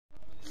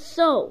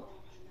So,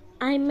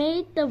 I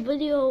made the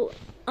video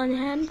on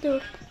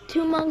Hamster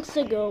 2 months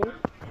ago,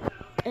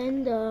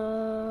 and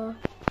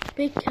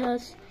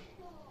because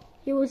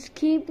he was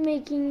keep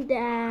making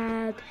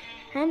that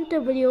Hamster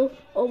video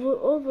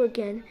over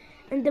again,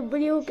 and the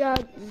video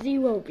got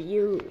 0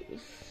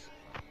 views.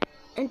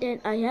 And then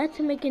I had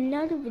to make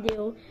another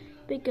video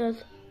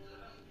because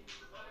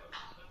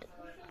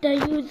the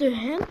user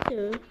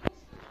Hamster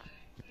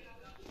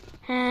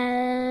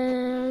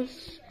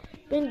has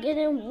been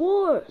getting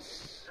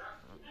worse.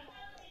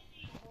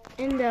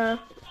 And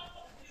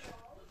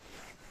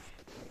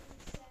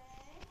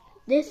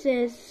this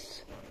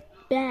is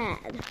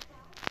bad.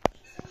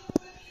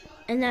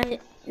 And I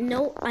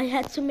know I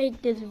had to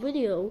make this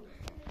video.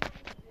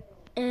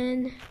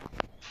 And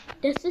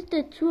this is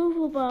the truth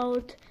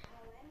about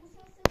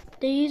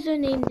the user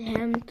named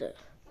Hamster.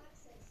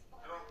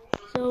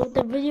 So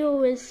the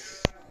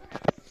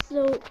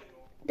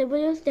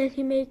videos that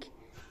he make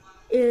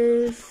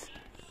is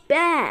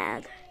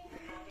bad.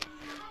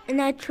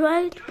 And I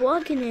tried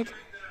blocking it,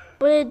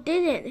 but it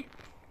didn't.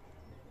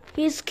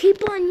 He's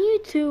keep on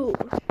YouTube.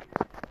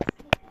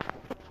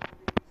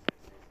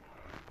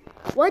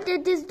 What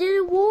if this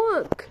didn't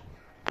work?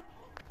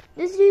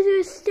 This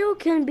user still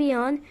can be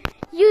on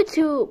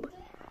YouTube.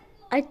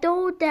 I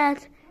thought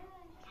that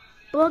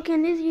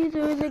blocking this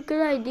user is a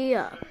good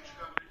idea,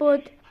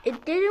 but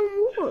it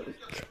didn't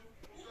work.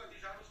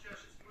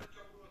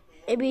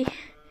 Maybe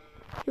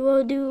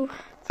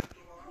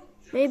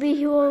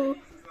he will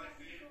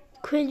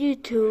quit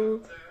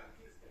YouTube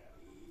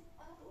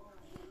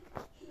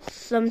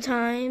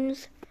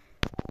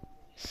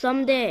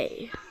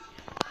someday,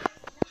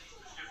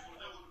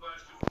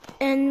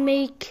 and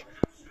make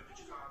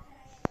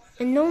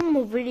a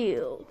normal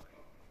video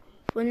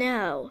for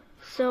now.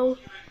 So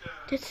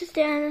this is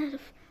the end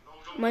of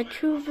my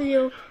true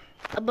video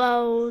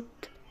about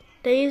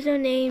the user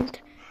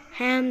named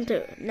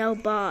Hamster. Now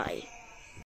bye.